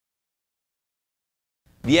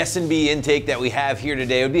The S&B intake that we have here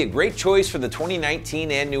today would be a great choice for the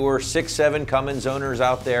 2019 and newer 6.7 Cummins owners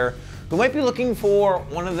out there who might be looking for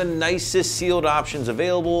one of the nicest sealed options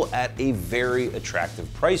available at a very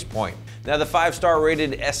attractive price point. Now, the 5-star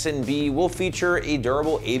rated S&B will feature a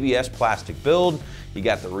durable ABS plastic build. You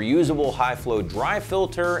got the reusable high-flow dry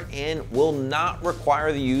filter and will not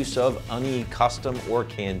require the use of any custom or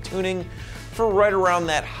can tuning for right around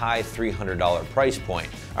that high $300 price point.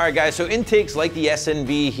 All right, guys, so intakes like the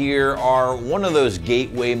S&B here are one of those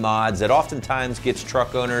gateway mods that oftentimes gets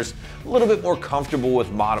truck owners a little bit more comfortable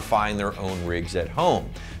with modifying their own rigs at home.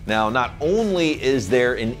 Now, not only is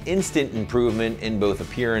there an instant improvement in both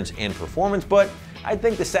appearance and performance, but I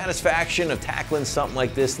think the satisfaction of tackling something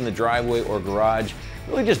like this in the driveway or garage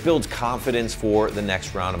really just builds confidence for the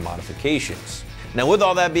next round of modifications. Now, with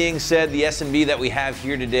all that being said, the S&B that we have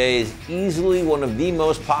here today is easily one of the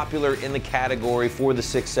most popular in the category for the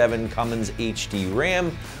 6.7 Cummins HD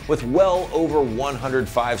Ram, with well over 100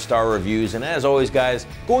 5-star reviews. And as always, guys,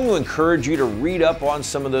 I'm going to encourage you to read up on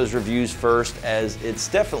some of those reviews first, as it's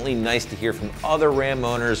definitely nice to hear from other Ram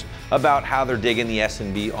owners about how they're digging the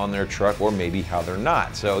S&B on their truck, or maybe how they're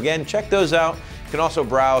not. So again, check those out. You can also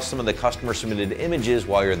browse some of the customer submitted images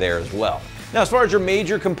while you're there as well. Now, as far as your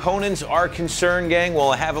major components are concerned, gang, well,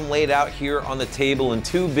 I have them laid out here on the table, and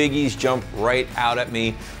two biggies jump right out at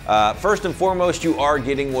me. First and foremost, you are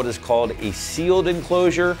getting what is called a sealed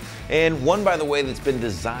enclosure, and one, by the way, that's been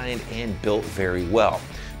designed and built very well.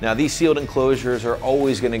 Now, these sealed enclosures are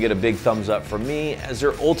always going to get a big thumbs up from me, as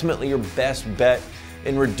they're ultimately your best bet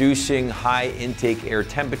in reducing high intake air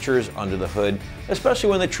temperatures under the hood, especially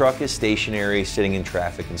when the truck is stationary, sitting in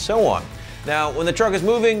traffic, and so on. Now, when the truck is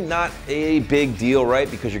moving, not a big deal, right?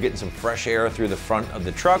 Because you're getting some fresh air through the front of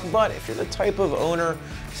the truck. But if you're the type of owner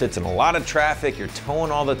sits in a lot of traffic, you're towing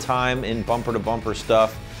all the time in bumper to bumper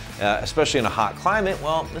stuff, especially in a hot climate,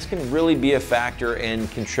 well, this can really be a factor and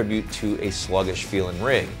contribute to a sluggish feeling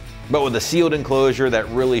rig. But with a sealed enclosure, that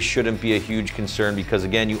really shouldn't be a huge concern, because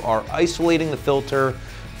again, you are isolating the filter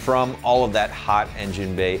from all of that hot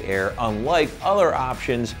engine bay air, unlike other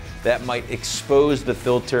options that might expose the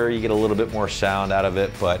filter. You get a little bit more sound out of it,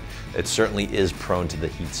 but it certainly is prone to the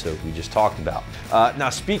heat soak we just talked about. Now,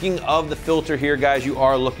 speaking of the filter here, guys, you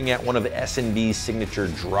are looking at one of S&B's signature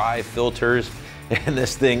dry filters, and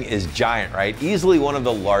this thing is giant, right? Easily one of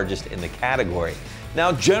the largest in the category.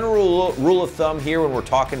 Now, general rule of thumb here when we're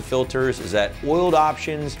talking filters is that oiled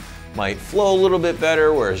options might flow a little bit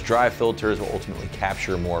better, whereas dry filters will ultimately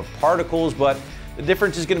capture more particles, but the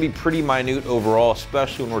difference is going to be pretty minute overall,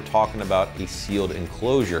 especially when we're talking about a sealed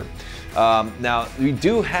enclosure. Now, we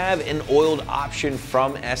do have an oiled option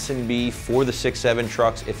from S&B for the 6.7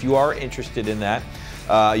 trucks. If you are interested in that,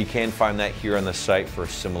 you can find that here on the site for a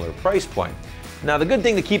similar price point. Now, the good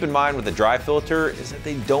thing to keep in mind with the dry filter is that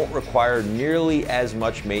they don't require nearly as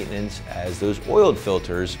much maintenance as those oiled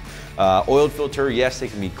filters. Oiled filter, yes, they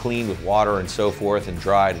can be cleaned with water and so forth and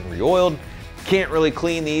dried and re-oiled. Can't really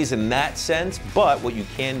clean these in that sense, but what you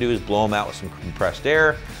can do is blow them out with some compressed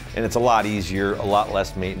air, and it's a lot easier, a lot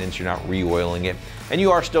less maintenance. You're not re-oiling it, and you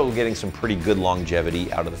are still getting some pretty good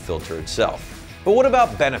longevity out of the filter itself. But what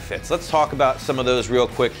about benefits? Let's talk about some of those real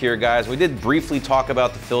quick here, guys. We did briefly talk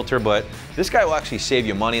about the filter, but this guy will actually save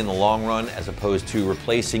you money in the long run, as opposed to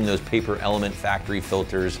replacing those Paper Element factory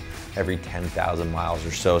filters every 10,000 miles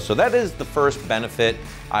or so. So that is the first benefit,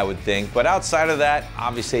 I would think. But outside of that,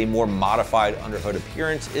 obviously a more modified underhood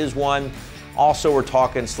appearance is one. Also, we're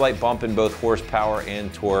talking slight bump in both horsepower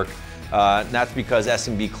and torque. That's because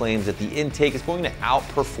S&B claims that the intake is going to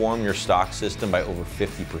outperform your stock system by over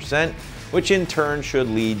 50%, which in turn should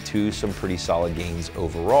lead to some pretty solid gains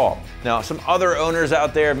overall. Now, some other owners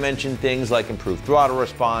out there have mentioned things like improved throttle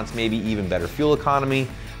response, maybe even better fuel economy,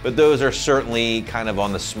 but those are certainly kind of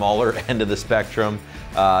on the smaller end of the spectrum.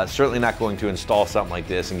 Certainly not going to install something like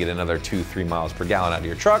this and get another 2-3 miles per gallon out of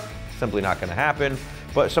your truck. Simply not going to happen.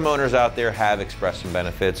 But some owners out there have expressed some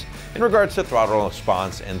benefits in regards to throttle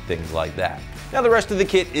response and things like that. Now, the rest of the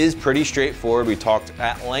kit is pretty straightforward. We talked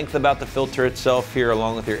at length about the filter itself here,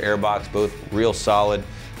 along with your airbox, both real solid,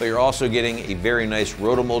 but you're also getting a very nice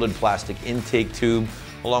rotomolded plastic intake tube,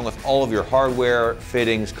 along with all of your hardware,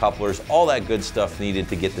 fittings, couplers, all that good stuff needed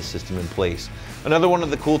to get the system in place. Another one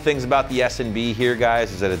of the cool things about the S&B here,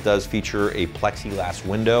 guys, is that it does feature a plexiglass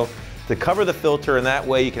window to cover the filter, and that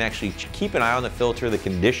way you can actually keep an eye on the filter, the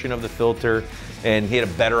condition of the filter, and get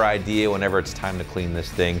a better idea whenever it's time to clean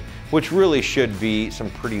this thing, which really should be some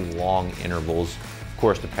pretty long intervals, of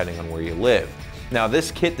course, depending on where you live. Now,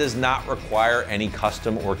 this kit does not require any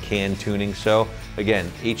custom or can tuning, so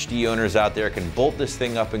again, HD owners out there can bolt this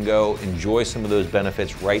thing up and go, enjoy some of those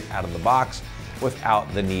benefits right out of the box.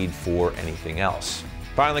 without the need for anything else.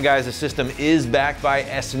 Finally, guys, the system is backed by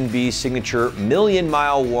S&B's signature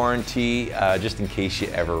million-mile warranty, just in case you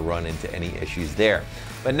ever run into any issues there.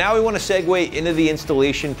 But now we want to segue into the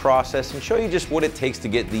installation process and show you just what it takes to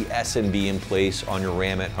get the S&B in place on your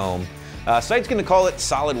Ram at home. Site's going to call it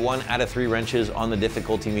solid 1 out of 3 wrenches on the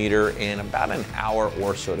difficulty meter and about an hour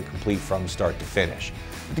or so to complete from start to finish.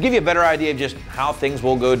 To give you a better idea of just how things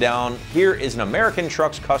will go down, here is an American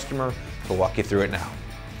Trucks customer to walk you through it now.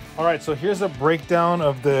 All right, so here's a breakdown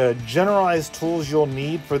of the generalized tools you'll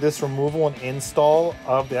need for this removal and install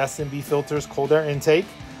of the S&B Filter's cold air intake.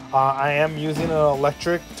 I am using an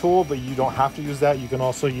electric tool, but you don't have to use that. You can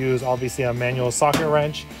also use, obviously, a manual socket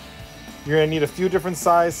wrench. You're gonna need a few different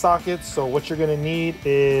size sockets. So what you're gonna need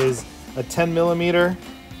is a 10 millimeter.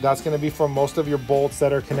 That's gonna be for most of your bolts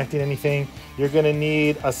that are connecting anything. You're gonna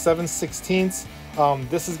need a 7/16.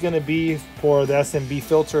 This is going to be for the S&B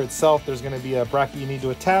filter itself. There's going to be a bracket you need to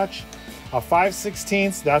attach. A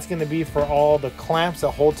 5/16, that's going to be for all the clamps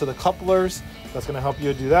that hold to the couplers. That's going to help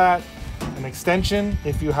you do that. An extension,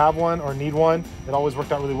 if you have one or need one. It always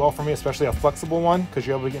worked out really well for me, especially a flexible one, because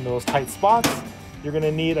you're able to get into those tight spots. You're going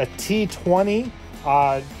to need a T20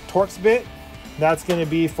 Torx bit. That's going to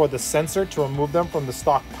be for the sensor to remove them from the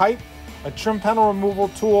stock pipe. A trim panel removal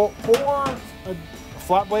tool, or a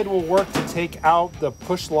flat blade will work to take out the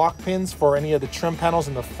push lock pins for any of the trim panels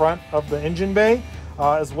in the front of the engine bay,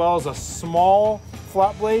 as well as a small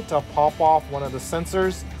flat blade to pop off one of the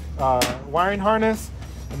sensors wiring harness.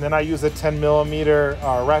 And then I use a 10 millimeter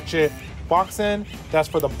ratchet box end. That's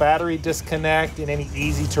for the battery disconnect and any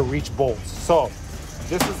easy to reach bolts. So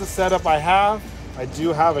this is the setup I have. I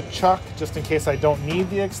do have a chuck just in case I don't need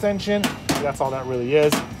the extension. That's all that really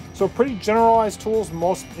is. So pretty generalized tools.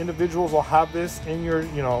 Most individuals will have this in your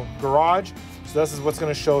garage. So this is what's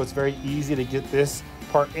going to show. It's very easy to get this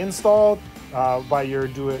part installed by your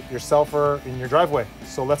do-it-yourselfer in your driveway.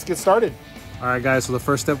 So let's get started. All right, guys, so the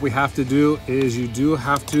first step we have to do is you do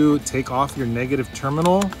have to take off your negative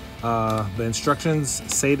terminal. The instructions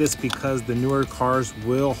say this because the newer cars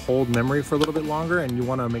will hold memory for a little bit longer, and you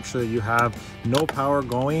want to make sure that you have no power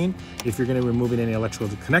going if you're going to be removing any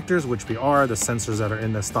electrical connectors, which we are, the sensors that are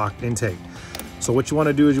in the stock intake. So what you want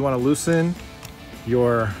to do is you want to loosen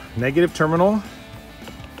your negative terminal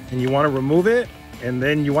and you want to remove it, and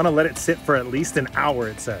then you want to let it sit for at least an hour,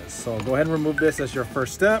 it says. So go ahead and remove this as your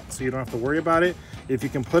first step so you don't have to worry about it. If you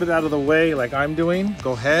can put it out of the way like I'm doing,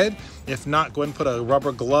 go ahead. If not, go ahead and put a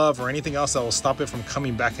rubber glove or anything else that will stop it from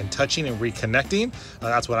coming back and touching and reconnecting.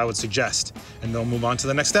 That's what I would suggest. And then we'll move on to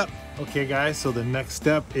the next step. Okay, guys, so the next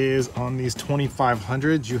step is on these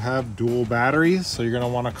 2500s, you have dual batteries. So you're gonna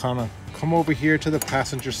wanna kind of come over here to the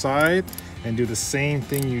passenger side and do the same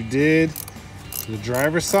thing you did to the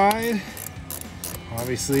driver's side.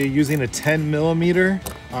 Obviously using a 10 millimeter.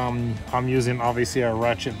 I'm using obviously a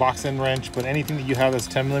ratchet box end wrench, but anything that you have that's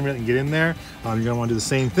 10 millimeter and get in there, you're gonna want to do the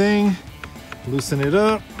same thing. Loosen it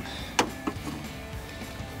up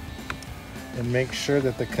and make sure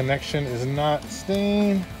that the connection is not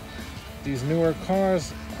staying. These newer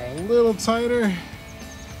cars are a little tighter.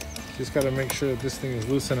 Just got to make sure that this thing is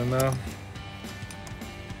loosened enough.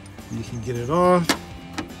 You can get it off.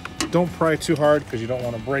 Don't pry too hard because you don't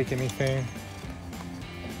want to break anything.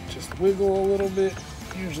 Just wiggle a little bit.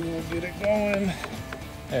 Usually we'll get it going.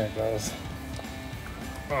 There it goes.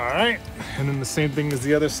 All right, and then the same thing as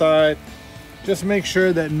the other side. Just make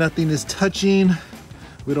sure that nothing is touching.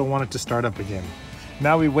 We don't want it to start up again.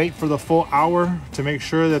 Now we wait for the full hour to make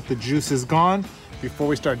sure that the juice is gone before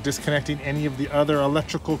we start disconnecting any of the other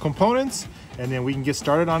electrical components, and then we can get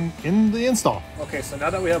started in the install. Okay, so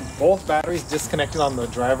now that we have both batteries disconnected on the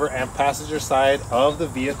driver and passenger side of the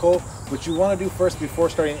vehicle, what you want to do first before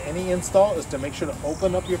starting any install is to make sure to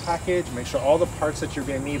open up your package, make sure all the parts that you're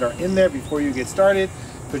going to need are in there before you get started,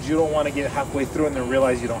 because you don't want to get halfway through and then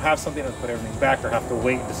realize you don't have something and put everything back, or have to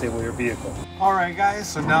wait and disable your vehicle. All right, guys,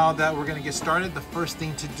 so now that we're going to get started, the first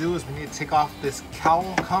thing to do is we need to take off this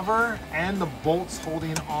cowl cover and the bolts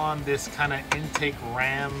holding on this kind of intake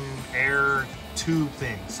ram air tube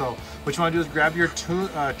thing. So what you want to do is grab your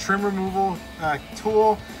trim removal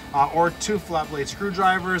tool or 2 flat blade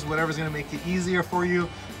screwdrivers, whatever's going to make it easier for you.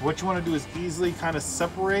 What you want to do is easily kind of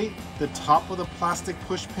separate the top of the plastic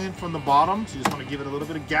push pin from the bottom. So you just want to give it a little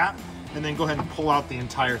bit of gap and then go ahead and pull out the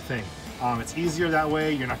entire thing. It's easier that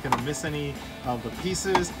way. You're not going to miss any of the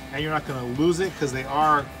pieces, and you're not going to lose it because they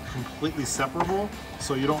are completely separable.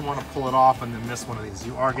 So you don't want to pull it off and then miss one of these.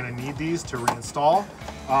 You are going to need these to reinstall.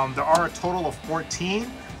 There are a total of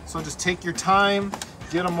 14. So just take your time,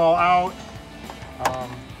 get them all out.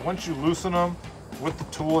 Once you loosen them with the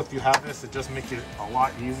tool, if you have this, it just makes it a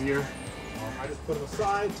lot easier. I just put them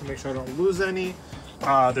aside to make sure I don't lose any.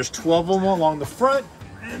 There's 12 of them along the front,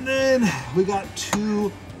 and then we got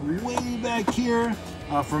 2 way back here.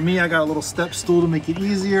 For me, I got a little step stool to make it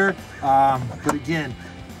easier. But again,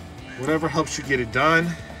 whatever helps you get it done.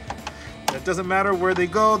 It doesn't matter where they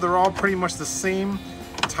go. They're all pretty much the same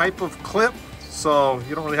type of clip. So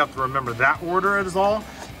you don't really have to remember that order at all.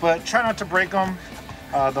 But try not to break them.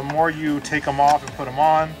 The more you take them off and put them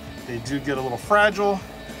on, they do get a little fragile.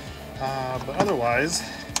 But otherwise,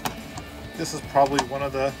 this is probably one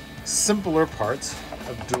of the simpler parts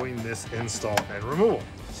of doing this install and removal.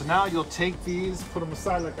 So now you'll take these, put them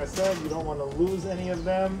aside like I said. You don't want to lose any of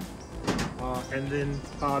them. And then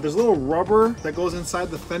there's a little rubber that goes inside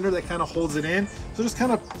the fender that kind of holds it in. So just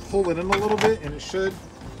kind of pull it in a little bit and it should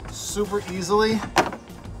super easily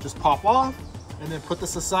just pop off. And then put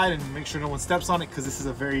this aside and make sure no one steps on it because this is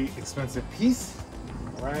a very expensive piece.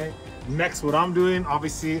 All right. Next, what I'm doing,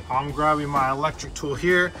 obviously, I'm grabbing my electric tool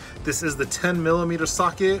here. This is the 10mm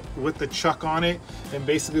socket with the chuck on it. And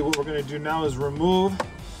basically what we're gonna do now is remove.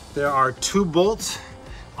 There are 2 bolts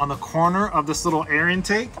on the corner of this little air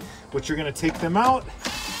intake, which you're gonna take them out.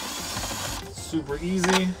 Super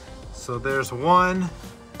easy. So there's one,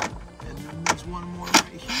 and then there's one more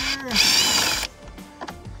right here.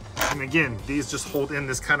 And again, these just hold in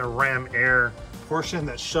this kind of ram air portion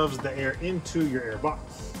that shoves the air into your air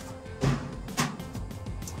box.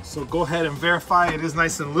 So go ahead and verify it is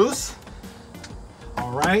nice and loose.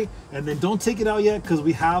 All right, and then don't take it out yet because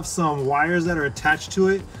we have some wires that are attached to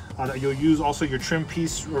it. That you'll use also your trim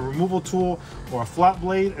piece or removal tool or a flat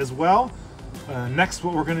blade as well. Next,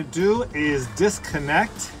 what we're gonna do is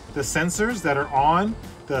disconnect the sensors that are on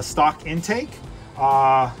the stock intake.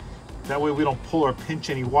 That way we don't pull or pinch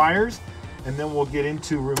any wires. And then we'll get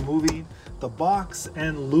into removing the box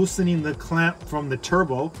and loosening the clamp from the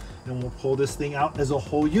turbo, and we'll pull this thing out as a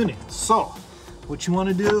whole unit. So what you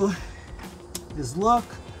wanna do is look,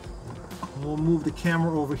 we'll move the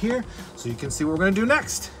camera over here so you can see what we're gonna do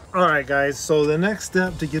next. All right, guys, so the next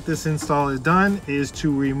step to get this install is done is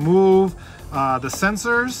to remove the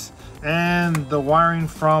sensors and the wiring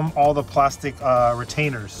from all the plastic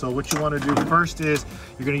retainers. So what you want to do first is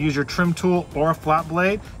you're going to use your trim tool or a flat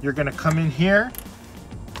blade. You're going to come in here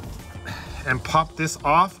and pop this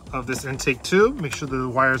off of this intake tube. Make sure the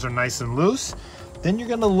wires are nice and loose. Then you're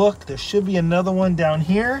going to look, there should be another one down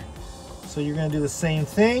here. So you're going to do the same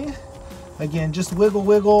thing. Again, just wiggle,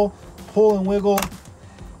 wiggle, pull and wiggle.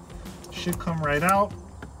 Should come right out,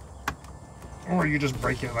 or you just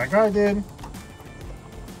break it like I did,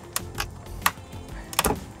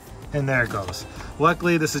 and there it goes.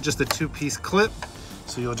 Luckily, this is just a 2-piece clip,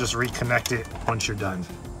 so you'll just reconnect it once you're done.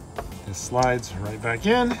 It slides right back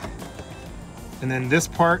in, and then this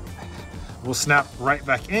part will snap right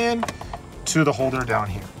back in to the holder down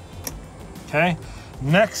here. Okay,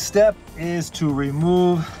 next step is to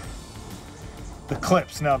remove the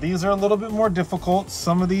clips. Now these are a little bit more difficult.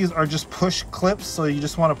 Some of these are just push clips, so you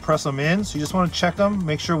just want to press them in. So you just want to check them,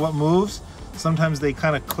 make sure what moves. Sometimes they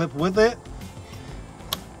kind of clip with it.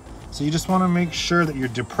 So you just want to make sure that you're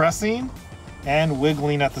depressing and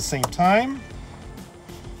wiggling at the same time.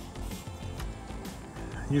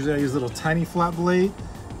 Usually I use a little tiny flat blade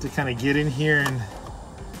to kind of get in here and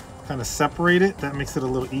kind of separate it. That makes it a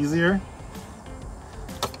little easier.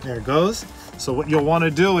 There it goes. So what you'll want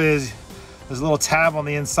to do is there's a little tab on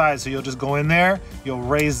the inside, so you'll just go in there, you'll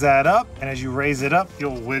raise that up, and as you raise it up,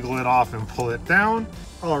 you'll wiggle it off and pull it down.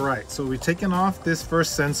 All right, so we've taken off this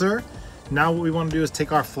first sensor. Now what we want to do is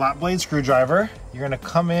take our flat blade screwdriver. You're going to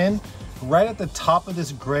come in right at the top of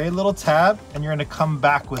this gray little tab, and you're going to come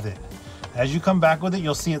back with it. As you come back with it,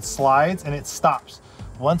 you'll see it slides and it stops.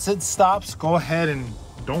 Once it stops, go ahead and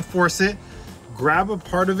don't force it. Grab a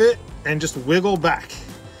part of it and just wiggle back.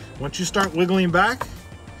 Once you start wiggling back,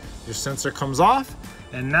 your sensor comes off,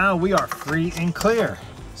 and now we are free and clear.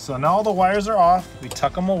 So now all the wires are off. We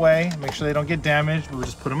tuck them away, make sure they don't get damaged. We'll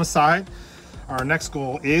just put them aside. Our next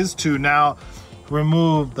goal is to now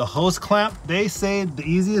remove the hose clamp. They say the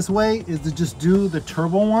easiest way is to just do the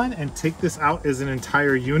turbo one and take this out as an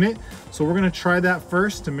entire unit. So we're gonna try that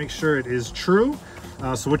first to make sure it is true.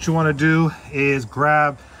 So what you wanna do is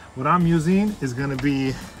grab, what I'm using is gonna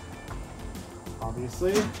be,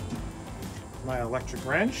 obviously, my electric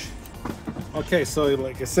wrench. Okay, so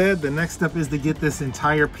like I said, the next step is to get this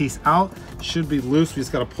entire piece out. It should be loose. We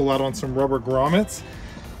just got to pull out on some rubber grommets.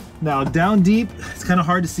 Now down deep, it's kind of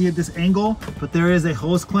hard to see at this angle, but there is a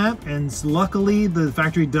hose clamp, and luckily the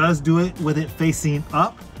factory does do it with it facing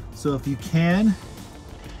up. So if you can,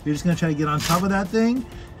 you're just going to try to get on top of that thing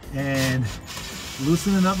and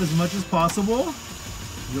loosen it up as much as possible.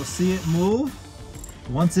 You'll see it move.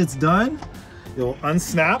 Once it's done, it'll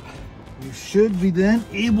unsnap. You should be then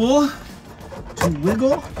able to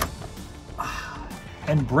wiggle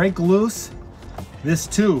and break loose this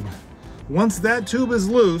tube. Once that tube is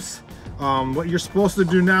loose, what you're supposed to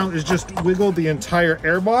do now is just wiggle the entire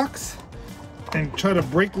air box and try to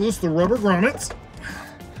break loose the rubber grommets.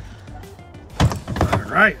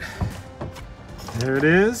 All right, there it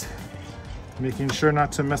is. Making sure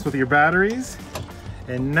not to mess with your batteries.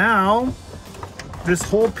 And now this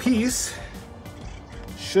whole piece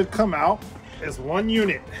should come out as one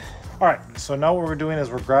unit. All right, so now what we're doing is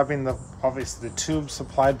we're grabbing obviously the tube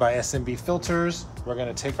supplied by S&B Filters. We're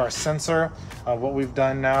gonna take our sensor. What we've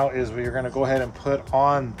done now is we're gonna go ahead and put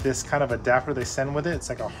on this kind of adapter they send with it. It's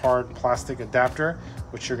like a hard plastic adapter,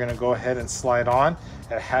 which you're gonna go ahead and slide on.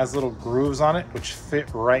 It has little grooves on it, which fit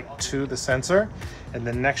right to the sensor. And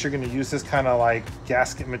then next you're gonna use this kind of like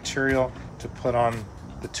gasket material to put on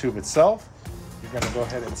the tube itself. You're gonna go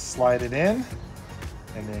ahead and slide it in,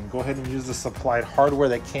 and then go ahead and use the supplied hardware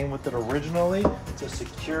that came with it originally to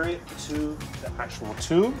secure it to the actual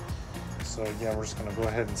tube. So again, we're just gonna go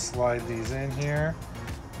ahead and slide these in here.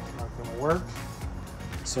 It's not gonna work.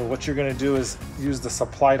 So what you're gonna do is use the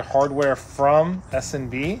supplied hardware from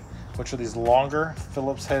S&B, which are these longer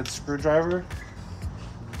Phillips head screwdriver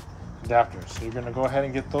adapters. So you're gonna go ahead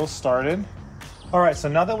and get those started. All right, so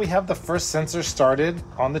now that we have the first sensor started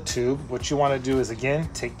on the tube, what you wanna do is again,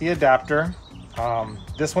 take the adapter.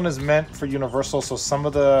 This one is meant for universal, so some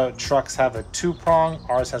of the trucks have a 2-prong,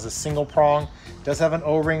 ours has a single prong. It does have an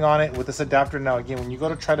O-ring on it with this adapter. Now again, when you go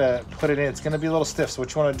to try to put it in, it's gonna be a little stiff. So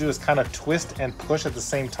what you wanna do is kind of twist and push at the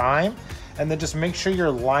same time, and then just make sure you're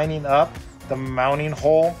lining up the mounting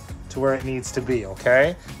hole to where it needs to be,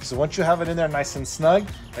 okay? So once you have it in there nice and snug,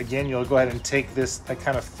 again, you'll go ahead and take this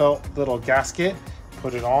kind of felt little gasket,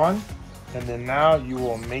 put it on, and then now you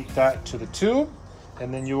will mate that to the tube.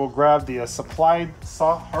 And then you will grab the supplied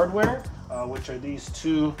soft hardware, which are these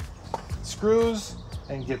 2 screws,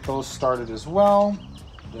 and get those started as well.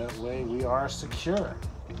 That way we are secure.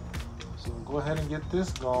 So we'll go ahead and get this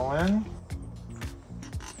going.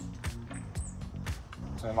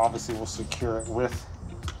 And obviously we'll secure it with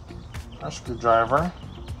our screwdriver.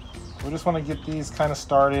 We just want to get these kind of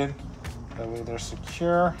started. That way they're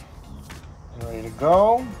secure and ready to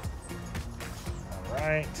go. All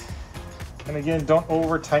right. And again, don't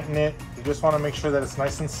over tighten it. You just want to make sure that it's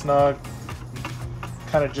nice and snug.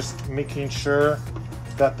 Kind of just making sure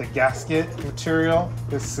that the gasket material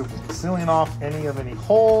is sealing off any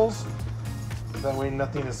holes. That way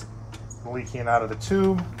nothing is leaking out of the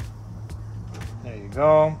tube. There you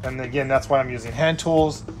go. And again, that's why I'm using hand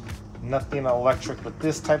tools. Nothing electric with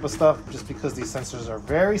this type of stuff, just because these sensors are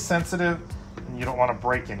very sensitive and you don't want to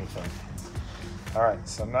break anything. All right,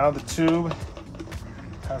 so now the tube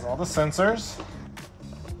has all the sensors.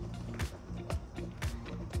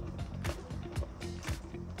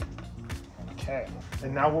 Okay,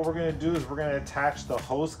 and now what we're gonna do is we're gonna attach the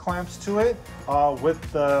hose clamps to it with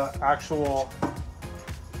the actual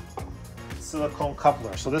silicone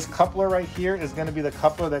coupler. So this coupler right here is gonna be the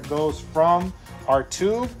coupler that goes from our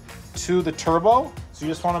tube to the turbo. So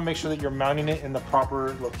you just wanna make sure that you're mounting it in the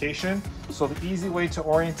proper location. So the easy way to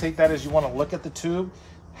orientate that is you wanna look at the tube,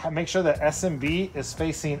 make sure that S&B is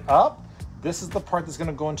facing up. This is the part that's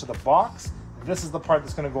gonna go into the box. This is the part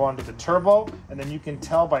that's gonna go onto the turbo. And then you can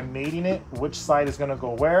tell by mating it which side is gonna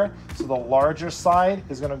go where. So the larger side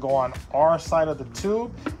is gonna go on our side of the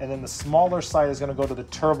tube, and then the smaller side is gonna go to the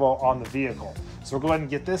turbo on the vehicle. So we'll go ahead and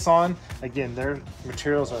get this on. Again, their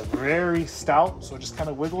materials are very stout, so just kind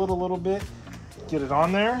of wiggle it a little bit, get it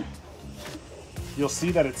on there. You'll see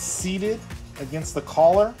that it's seated against the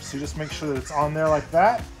collar, so you just make sure that it's on there like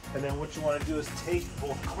that. And then what you want to do is take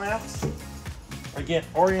both clamps, again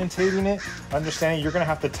orientating it, understanding you're going to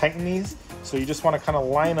have to tighten these, so you just want to kind of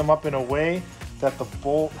line them up in a way that the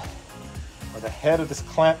bolt or the head of this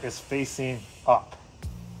clamp is facing up.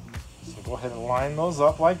 So go ahead and line those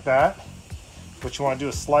up like that. What you want to do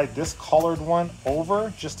is slide this colored one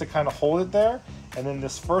over just to kind of hold it there, and then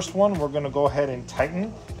this first one we're going to go ahead and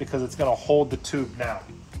tighten because it's going to hold the tube now.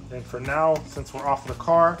 And for now, since we're off the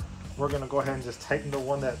car, we're gonna go ahead and just tighten the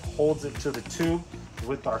one that holds it to the tube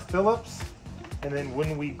with our Phillips. And then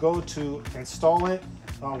when we go to install it,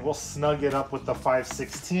 we'll snug it up with the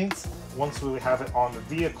 5/16 once we have it on the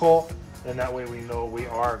vehicle. And that way we know we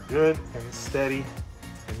are good and steady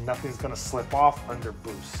and nothing's gonna slip off under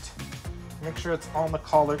boost. Make sure it's on the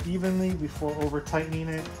collar evenly before over tightening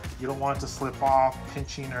it. You don't want it to slip off,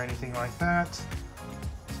 pinching or anything like that.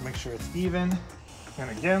 So make sure it's even. And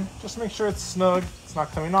again, just make sure it's snug, it's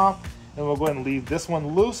not coming off. And we'll go ahead and leave this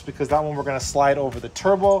one loose because that one we're gonna slide over the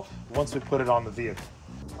turbo once we put it on the vehicle.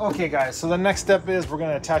 Okay guys, so the next step is we're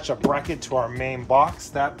gonna attach a bracket to our main box.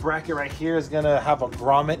 That bracket right here is gonna have a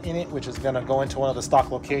grommet in it, which is gonna go into one of the stock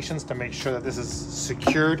locations to make sure that this is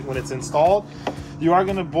secured when it's installed. You are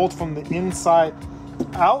gonna bolt from the inside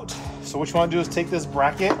out. So what you wanna do is take this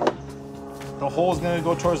bracket, the hole is gonna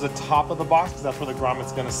go towards the top of the box because that's where the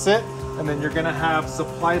grommet's gonna sit. And then you're gonna have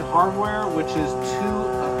supplied hardware, which is 2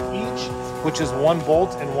 of each, which is 1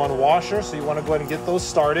 bolt and 1 washer. So you wanna go ahead and get those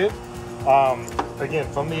started. Again,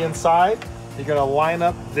 from the inside, you're gonna line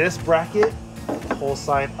up this bracket, whole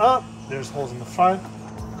side up. There's holes in the front.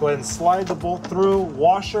 Go ahead and slide the bolt through,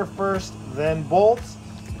 washer first, then bolts.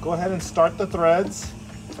 Go ahead and start the threads.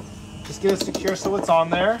 Just get it secure so it's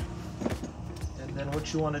on there. And then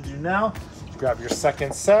what you wanna do now, grab your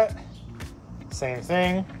second set, same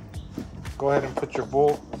thing. Go ahead and put your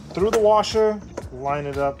bolt through the washer, line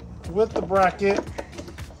it up with the bracket,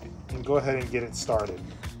 and go ahead and get it started.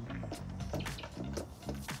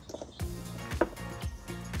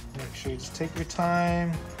 Make sure you just take your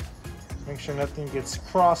time, make sure nothing gets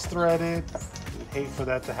cross-threaded. You'd hate for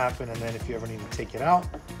that to happen, and then if you ever need to take it out,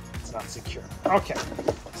 it's not secure. Okay,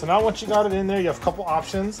 so now once you got it in there, you have a couple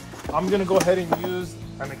options. I'm gonna go ahead and use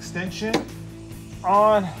an extension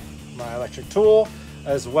on my electric tool,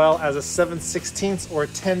 as well as a 7/16 or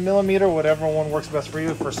 10 millimeter, whatever one works best for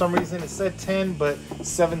you. For some reason it said 10, but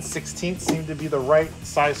 7/16 seemed to be the right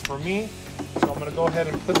size for me. So I'm gonna go ahead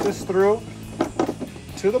and put this through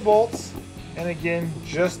to the bolts, and again,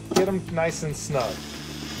 just get them nice and snug.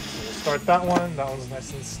 So we'll start that one's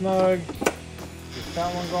nice and snug. Get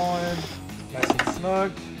that one going, nice and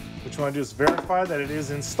snug. What you wanna do is verify that it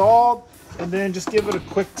is installed, and then just give it a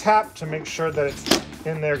quick tap to make sure that it's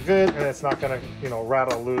in there good and it's not gonna,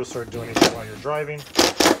 rattle loose or do anything while you're driving.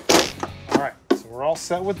 All right, so we're all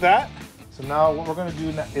set with that. So now what we're gonna do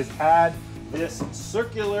is add this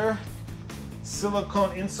circular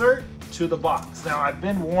silicone insert to the box. Now I've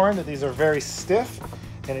been warned that these are very stiff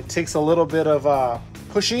and it takes a little bit of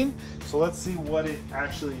pushing. So let's see what it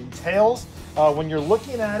actually entails. When you're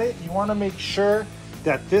looking at it, you wanna make sure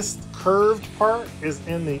that this curved part is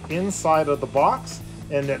in the inside of the box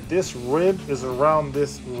and that this rib is around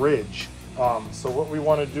this ridge. So what we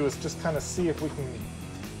wanna do is just kind of see if we can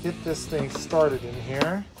get this thing started in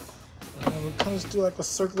here. And we kind of just do like a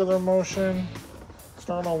circular motion.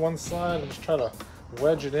 Start on one side and just try to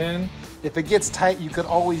wedge it in. If it gets tight, you could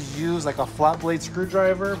always use like a flat blade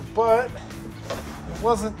screwdriver, but it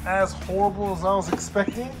wasn't as horrible as I was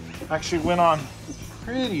expecting. Actually went on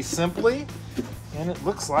pretty simply, and it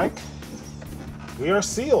looks like we are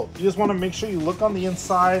sealed. You just want to make sure you look on the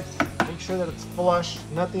inside, make sure that it's flush,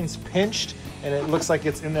 nothing's pinched, and it looks like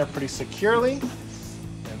it's in there pretty securely.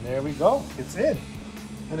 And there we go, it's in.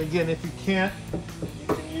 And again, if you can't,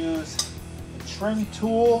 you can use a trim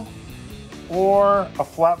tool or a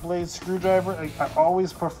flat blade screwdriver. I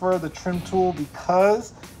always prefer the trim tool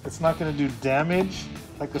because it's not going to do damage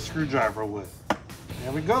like a screwdriver would.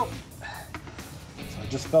 There we go. So I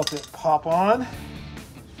just felt it pop on.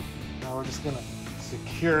 Now we're just going to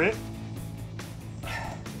secure it.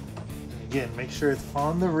 And again, make sure it's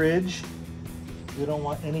on the ridge. We don't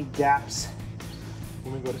want any gaps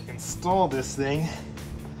when we go to install this thing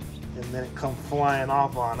and then it come flying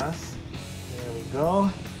off on us. There we go.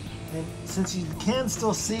 And since you can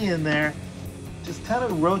still see in there, just kind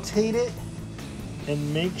of rotate it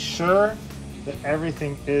and make sure that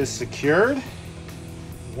everything is secured.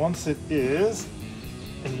 Once it is,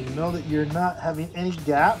 and you know that you're not having any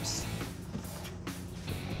gaps,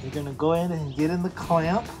 you're gonna go in and get in the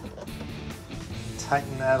clamp and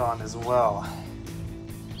tighten that on as well.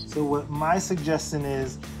 So what my suggestion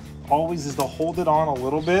is, always is to hold it on a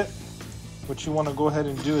little bit. What you wanna go ahead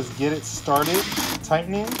and do is get it started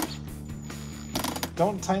tightening.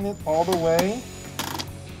 Don't tighten it all the way,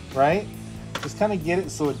 right? Just kind of get it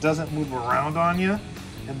so it doesn't move around on you.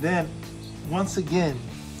 And then, once again,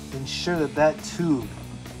 ensure that that tube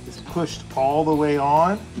is pushed all the way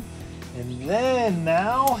on. And then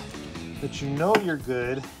now that you know you're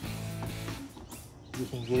good, you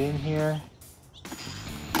can get in here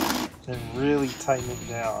and really tighten it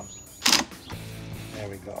down. There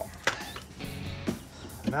we go.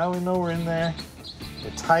 Now we know we're in there,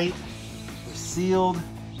 we're tight, we're sealed,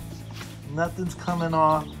 nothing's coming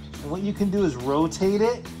off. And what you can do is rotate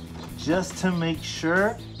it just to make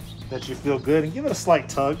sure that you feel good, and give it a slight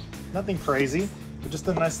tug, nothing crazy, but just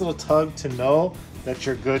a nice little tug to know that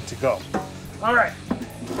you're good to go. All right,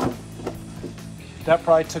 that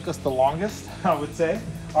probably took us the longest, I would say.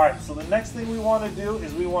 All right, so the next thing we want to do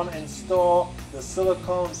is we want to install the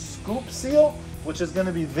silicone scoop seal, which is going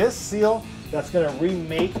to be this seal that's going to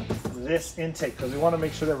remake this intake, because we want to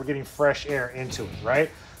make sure that we're getting fresh air into it, right?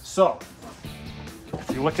 So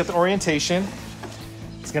if you look at the orientation,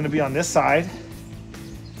 it's going to be on this side.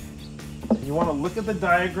 You want to look at the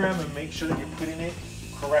diagram and make sure that you're putting it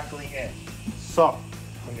correctly in. So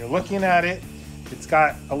when you're looking at it, it's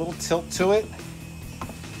got a little tilt to it.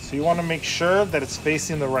 So you want to make sure that it's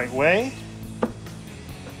facing the right way.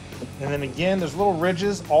 And then again, there's little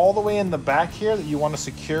ridges all the way in the back here that you want to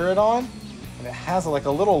secure it on. And it has like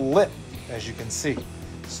a little lip, as you can see.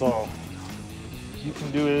 So what you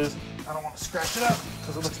can do is, I don't want to scratch it up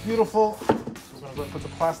because it looks beautiful. So we're going to go and put the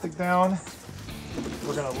plastic down.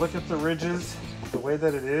 We're going to look at the ridges the way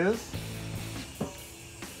that it is.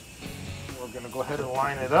 We're going to go ahead and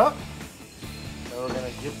line it up. And we're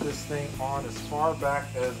going to get this thing on as far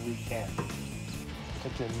back as we can.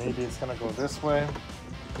 Okay, maybe it's going to go this way.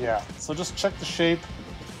 Yeah, so just check the shape.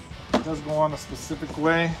 It does go on a specific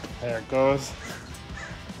way. There it goes.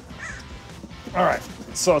 All right,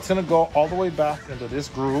 so it's going to go all the way back into this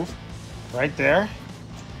groove right there.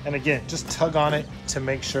 And again, just tug on it to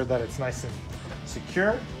make sure that it's nice and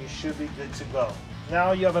secure. You should be good to go.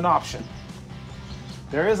 Now you have an option.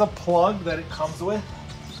 There is a plug that it comes with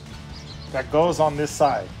that goes on this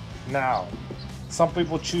side. Now, some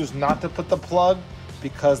people choose not to put the plug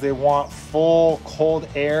because they want full cold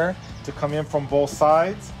air to come in from both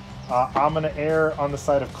sides. I'm gonna err on the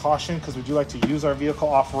side of caution because we do like to use our vehicle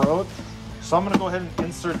off-road. So I'm gonna go ahead and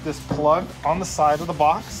insert this plug on the side of the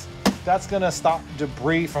box. That's gonna stop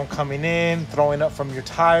debris from coming in, throwing up from your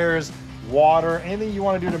tires, water, anything you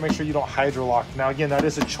wanna do to make sure you don't hydrolock. Now again, that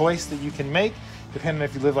is a choice that you can make depending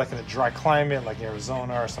if you live like in a dry climate like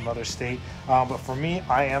Arizona or some other state. But for me,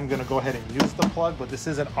 I am gonna go ahead and use the plug, but this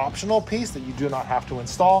is an optional piece that you do not have to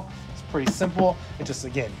install. It's pretty simple. It just,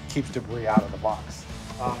 again, keeps debris out of the box.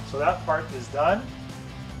 So that part is done.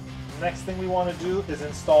 The next thing we wanna do is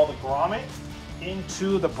install the grommet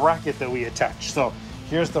into the bracket that we attach. So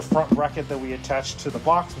here's the front bracket that we attach to the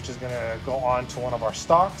box, which is gonna go on to one of our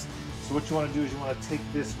stocks. So what you wanna do is you wanna take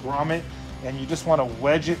this grommet and you just wanna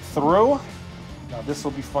wedge it through. Now this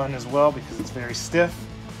will be fun as well because it's very stiff,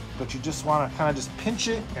 but you just want to kind of just pinch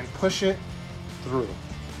it and push it through.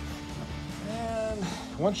 And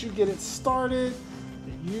once you get it started,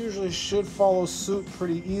 it usually should follow suit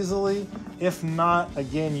pretty easily. If not,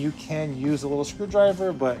 again, you can use a little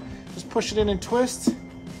screwdriver, but just push it in and twist,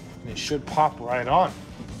 and it should pop right on.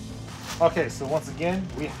 Okay, so once again,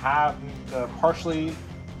 we have the partially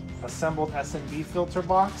assembled S&B filter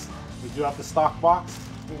box. We do have the stock box.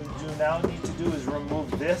 What we do now need to do is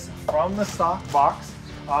remove this from the stock box.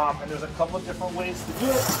 And there's a couple of different ways to do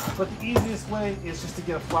it, but the easiest way is just to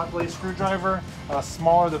get a flat blade screwdriver.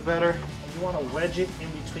 Smaller the better. And you want to wedge it in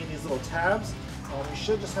between these little tabs. You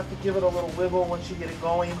should just have to give it a little wiggle once you get it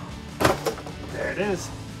going. There it is.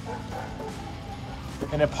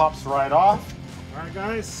 And it pops right off. All right,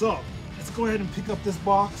 guys, so let's go ahead and pick up this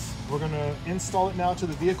box. We're going to install it now to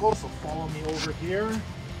the vehicle, so follow me over here.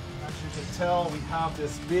 As you can tell, we have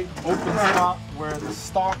this big open spot where the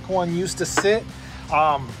stock one used to sit.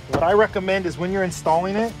 What I recommend is when you're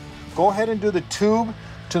installing it, go ahead and do the tube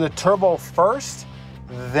to the turbo first,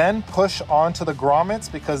 then push onto the grommets,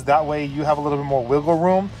 because that way you have a little bit more wiggle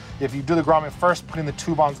room. If you do the grommet first, putting the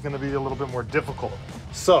tube on is going to be a little bit more difficult.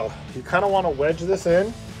 So you kind of want to wedge this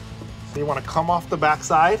in. So you want to come off the back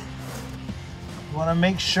side. You want to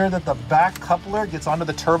make sure that the back coupler gets onto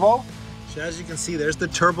the turbo. So as you can see, there's the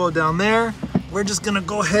turbo down there. We're just gonna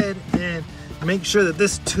go ahead and make sure that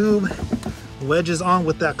this tube wedges on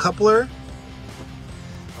with that coupler.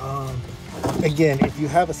 Again, if you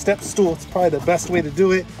have a step stool, it's probably the best way to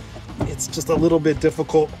do it. It's just a little bit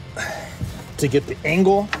difficult to get the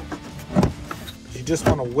angle. You just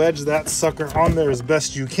wanna wedge that sucker on there as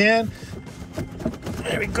best you can.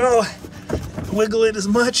 There we go. Wiggle it as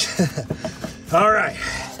much. All right.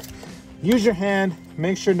 Use your hand,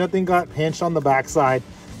 make sure nothing got pinched on the backside,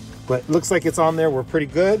 but it looks like it's on there. We're pretty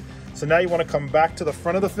good. So now you want to come back to the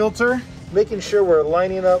front of the filter, making sure we're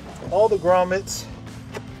lining up all the grommets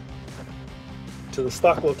to the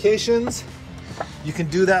stock locations. You can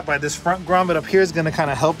do that by this front grommet up here is going to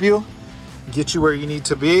kind of help you get you where you need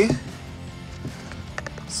to be.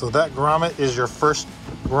 So that grommet is your first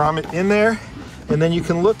grommet in there, and then you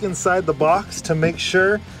can look inside the box to make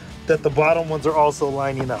sure that the bottom ones are also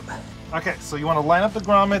lining up. Okay, so you want to line up the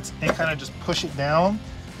grommets and kind of just push it down.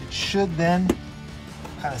 It should then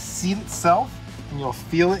kind of seat itself, and you'll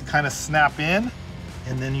feel it kind of snap in,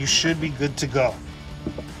 and then you should be good to go.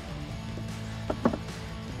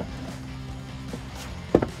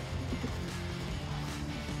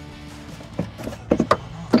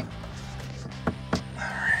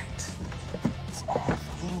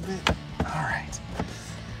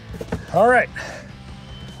 All right.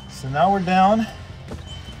 So now we're down,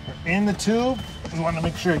 we're in the tube. We want to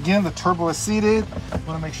make sure, again, the turbo is seated. We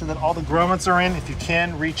want to make sure that all the grommets are in. If you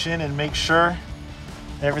can, reach in and make sure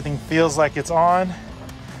everything feels like it's on. It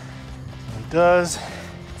does.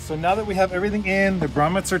 So now that we have everything in, the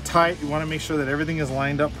grommets are tight, you want to make sure that everything is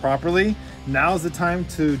lined up properly. Now is the time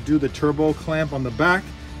to do the turbo clamp on the back.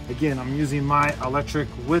 Again, I'm using my electric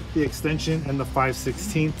with the extension and the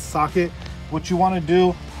 5/16 socket. What you want to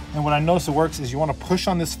do, and what I noticed it works, is you want to push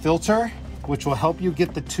on this filter, which will help you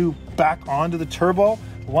get the tube back onto the turbo.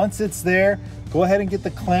 Once it's there, go ahead and get the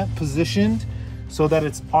clamp positioned so that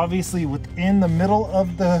it's obviously within the middle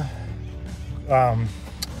of the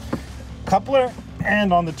coupler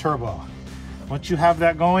and on the turbo. Once you have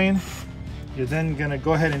that going, you're then gonna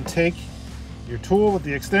go ahead and take your tool with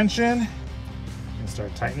the extension and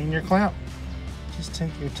start tightening your clamp. Just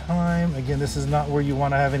take your time. Again, this is not where you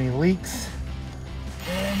wanna have any leaks.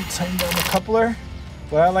 And tighten down the coupler.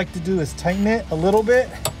 What I like to do is tighten it a little bit,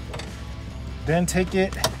 then take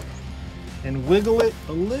it and wiggle it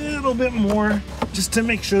a little bit more just to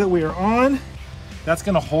make sure that we are on. That's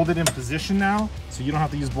gonna hold it in position now, so you don't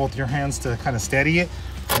have to use both your hands to kind of steady it.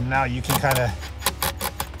 And now you can kind of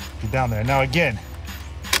get down there. Now again,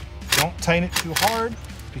 don't tighten it too hard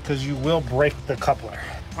because you will break the coupler.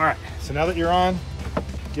 All right, so now that you're on,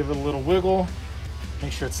 give it a little wiggle,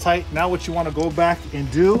 make sure it's tight. Now what you wanna go back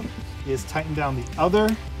and do is tighten down the other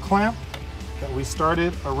clamp that we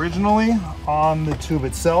started originally on the tube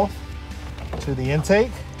itself to the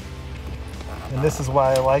intake. And this is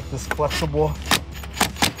why I like this flexible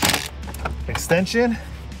extension.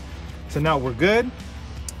 So now we're good.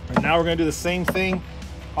 And now we're gonna do the same thing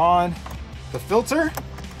on the filter.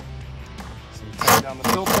 So you tighten down the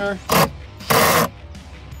filter.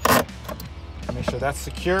 Make sure that's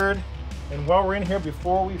secured. And while we're in here,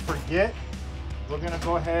 before we forget, we're gonna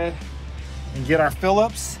go ahead and get our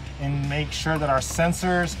Phillips and make sure that our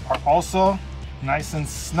sensors are also nice and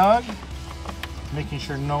snug, making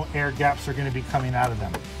sure no air gaps are gonna be coming out of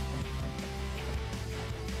them.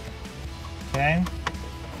 Okay.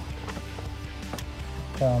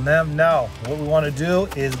 On them. Now, what we wanna do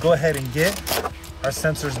is go ahead and get our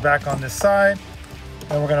sensors back on this side,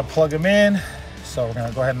 and we're gonna plug them in. So we're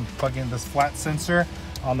gonna go ahead and plug in this flat sensor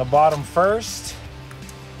on the bottom first.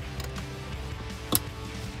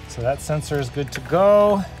 So that sensor is good to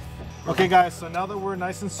go. Okay guys, so now that we're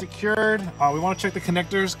nice and secured, we wanna check the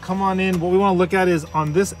connectors. Come on in. What we wanna look at is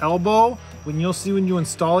on this elbow, when you'll see when you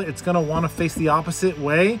install it, it's gonna wanna face the opposite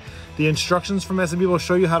way. The instructions from S&B will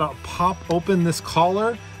show you how to pop open this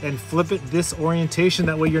collar and flip it this orientation.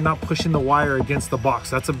 That way you're not pushing the wire against the box.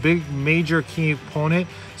 That's a big, major key component.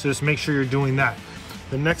 So just make sure you're doing that.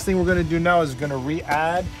 The next thing we're gonna do now is gonna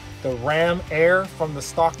re-add the ram air from the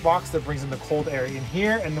stock box that brings in the cold air in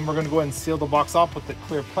here. And then we're gonna go ahead and seal the box off with the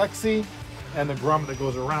clear plexi and the grommet that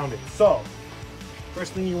goes around it. So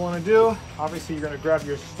first thing you wanna do, obviously you're gonna grab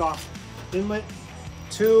your stock inlet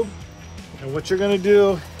tube. And what you're gonna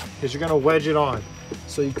do is you're gonna wedge it on.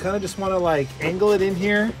 So you kind of just wanna like angle it in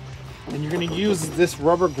here, and you're gonna use this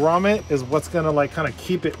rubber grommet is what's gonna like kind of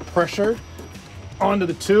keep it pressured onto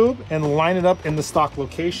the tube and line it up in the stock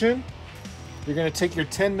location. You're gonna take your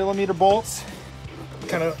 10mm bolts,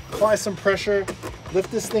 kind of apply some pressure,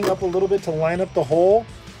 lift this thing up a little bit to line up the hole,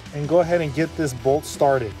 and go ahead and get this bolt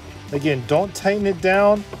started. Again, don't tighten it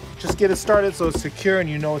down, just get it started so it's secure and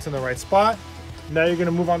you know it's in the right spot. Now you're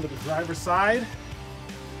gonna move on to the driver's side.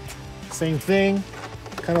 Same thing,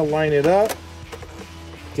 kind of line it up,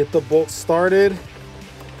 get the bolt started.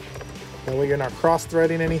 That way you're not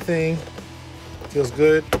cross-threading anything. Feels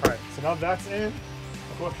good. All right, so now that's in.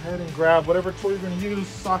 Go ahead and grab whatever tool you're gonna use,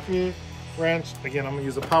 socket, wrench. Again, I'm gonna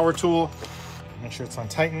use a power tool. Make sure it's on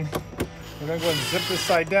tighten. We're gonna go ahead and zip this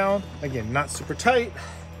side down. Again, not super tight.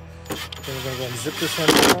 Then we're gonna go ahead and zip this one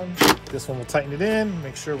down. This one will tighten it in,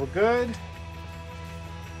 make sure we're good.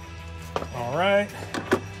 All right.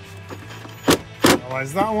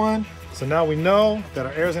 Analyze that one. So now we know that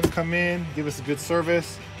our air is gonna come in, give us a good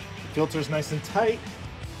service. The filter's nice and tight.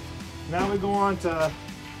 Now we go on to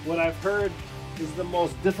what I've heard is the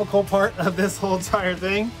most difficult part of this whole entire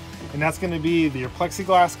thing, and that's going to be your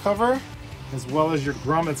plexiglass cover as well as your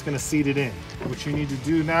grommet's going to seat it in. What you need to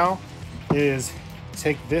do now is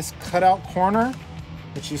take this cutout corner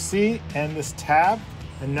that you see and this tab,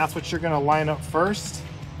 and that's what you're going to line up first.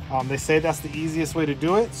 They say that's the easiest way to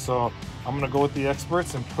do it, so I'm going to go with the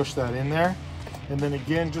experts and push that in there. And then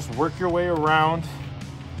again, just work your way around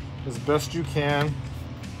as best you can,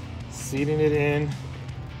 seating it in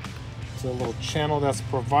to a little channel that's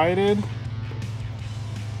provided.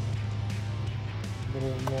 A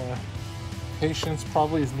little more patience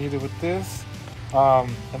probably is needed with this.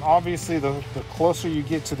 And obviously the closer you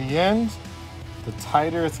get to the end, the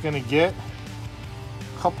tighter it's gonna get.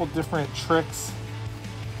 A couple different tricks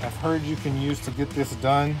I've heard you can use to get this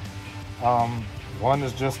done. One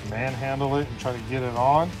is just manhandle it and try to get it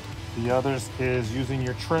on. The others is using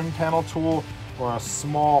your trim panel tool or a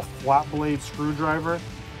small flat blade screwdriver.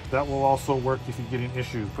 That will also work if you're getting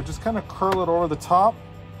issues. But just kind of curl it over the top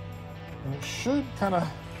and it should kind of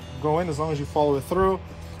go in as long as you follow it through.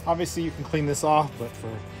 Obviously you can clean this off, but for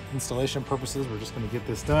installation purposes, we're just gonna get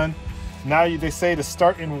this done. Now they say to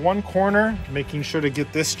start in one corner, making sure to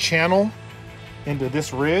get this channel into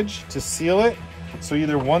this ridge to seal it. So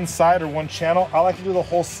either one side or one channel. I like to do the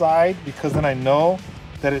whole side because then I know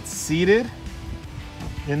that it's seated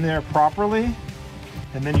in there properly.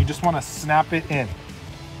 And then you just wanna snap it in.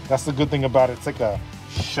 That's the good thing about it. It's like a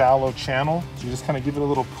shallow channel. So you just kind of give it a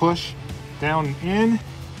little push down and in.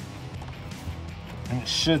 And it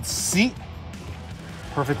should seat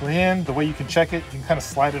perfectly in. The way you can check it, you can kind of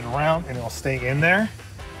slide it around and it'll stay in there.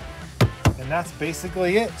 And that's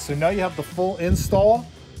basically it. So now you have the full install.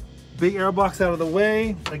 Big air box out of the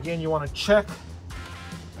way. Again, you want to check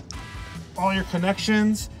all your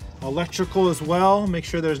connections, electrical as well. Make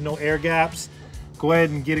sure there's no air gaps. Go ahead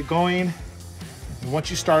and get it going. And once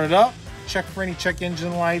you start it up, check for any check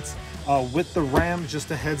engine lights. With the RAM,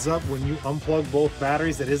 just a heads up, when you unplug both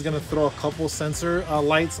batteries, it is going to throw a couple sensor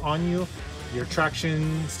lights on you. Your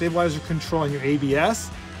traction stabilizer control and your ABS.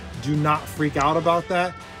 Do not freak out about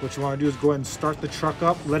that. What you want to do is go ahead and start the truck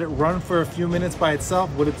up, let it run for a few minutes by itself.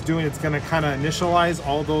 What it's doing, it's going to kind of initialize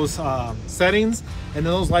all those settings, and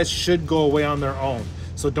then those lights should go away on their own.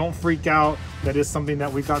 So don't freak out. That is something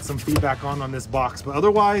that we got some feedback on this box, but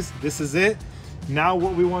otherwise this is it. Now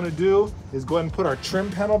what we want to do is go ahead and put our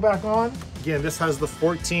trim panel back on. Again, this has the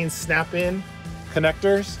 14 snap-in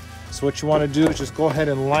connectors. So what you want to do is just go ahead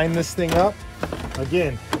and line this thing up.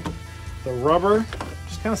 Again, the rubber,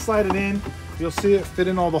 just kind of slide it in. You'll see it fit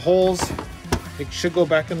in all the holes. It should go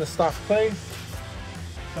back in the stock place.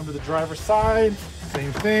 Come to the driver's side,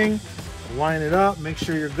 same thing. Line it up, make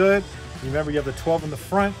sure you're good. Remember, you have the 12 in the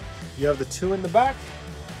front, you have the 2 in the back.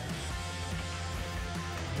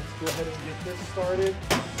 Go ahead and get this started.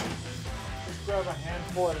 Just grab a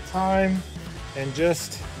handful at a time and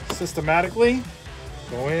just systematically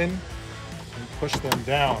go in and push them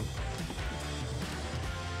down.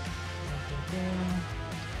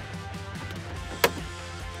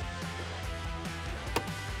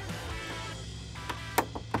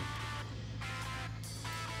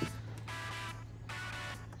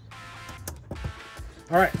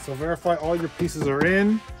 All right, so verify all your pieces are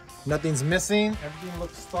in. Nothing's missing, everything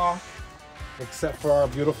looks stock except for our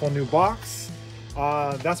beautiful new box.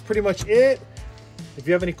 That's pretty much it. If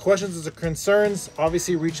you have any questions or concerns,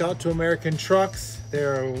 obviously reach out to American Trucks.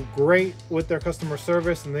 They're great with their customer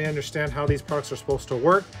service and they understand how these products are supposed to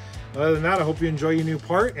work. Other than that, I hope you enjoy your new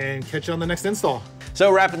part and catch you on the next install.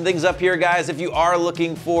 So wrapping things up here, guys, if you are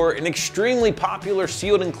looking for an extremely popular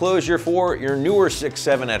sealed enclosure for your newer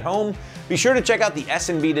 6.7 at home, be sure to check out the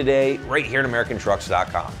S&B today right here at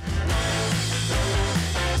AmericanTrucks.com.